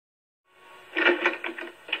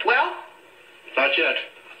Not yet.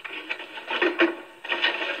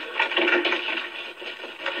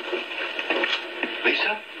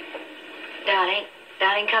 Lisa? Darling,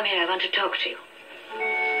 come here. I want to talk to you.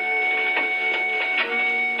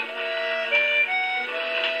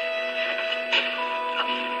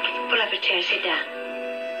 Pull up a chair. Sit down.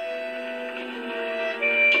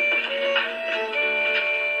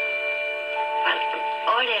 Well,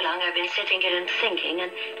 all day long I've been sitting here and thinking,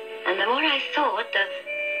 and the more I thought,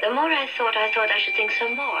 the more I thought I should think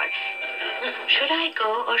some more. Should I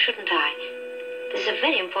go or shouldn't I? This is a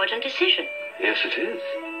very important decision. Yes, it is.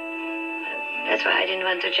 That's why I didn't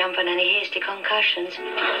want to jump on any hasty concussions.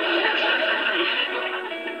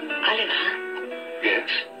 Oliver? Yes?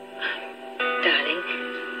 Darling,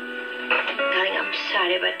 I'm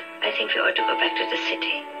sorry, but I think we ought to go back to the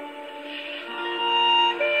city.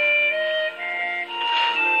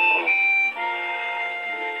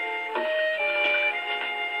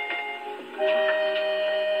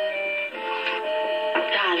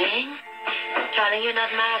 Darling, you're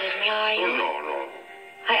not mad at me, are you? Oh, no.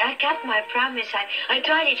 I kept my promise. I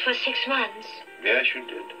tried it for 6 months. Yes, you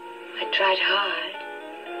did. I tried hard.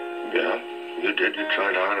 Yeah, you did. You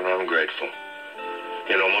tried hard, and I'm grateful.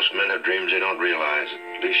 You know, most men have dreams they don't realize.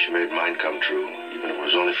 At least you made mine come true, even if it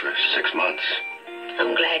was only for 6 months.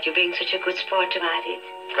 I'm glad you're being such a good sport about it.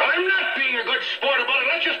 I'm not being a good sport about it.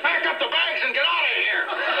 Let's just pack up the bags and get out of here.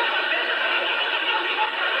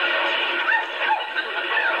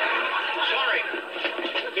 Sorry.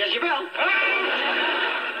 Here's your bill. Good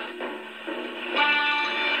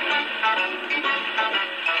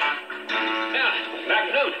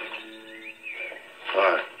afternoon.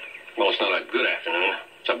 Hi. Well, it's not a good afternoon.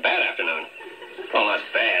 It's a bad afternoon. Well, not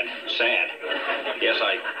bad. Sad. Yes,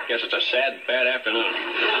 I guess it's a sad, bad afternoon.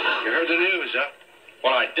 You heard the news, huh?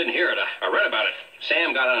 Well, I didn't hear it. I read about it.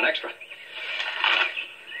 Sam got on an extra.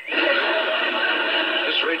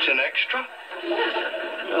 This rate's an extra?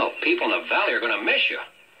 Well, people in the valley are going to miss you.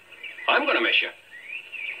 I'm going to miss you.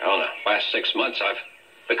 Well, in the last 6 months, I've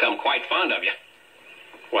become quite fond of you.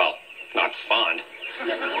 Well, not fond.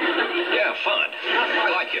 Yeah, fond. I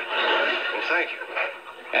like you. Well, thank you.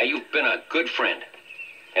 You've been a good friend.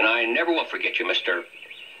 And I never will forget you, Mr.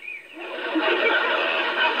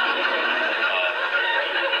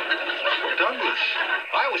 Douglas.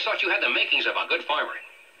 I always thought you had the makings of a good farmer.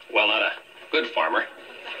 Well, not a good farmer.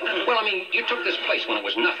 Well, I mean, you took this place when it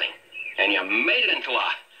was nothing, and you made it into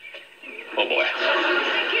a... Oh, boy.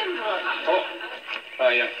 Oh,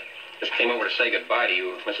 I just came over to say goodbye to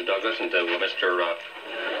you, Mr. Douglas, and to Mr.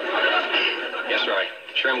 Yes, sir, I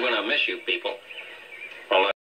sure am going to miss you people.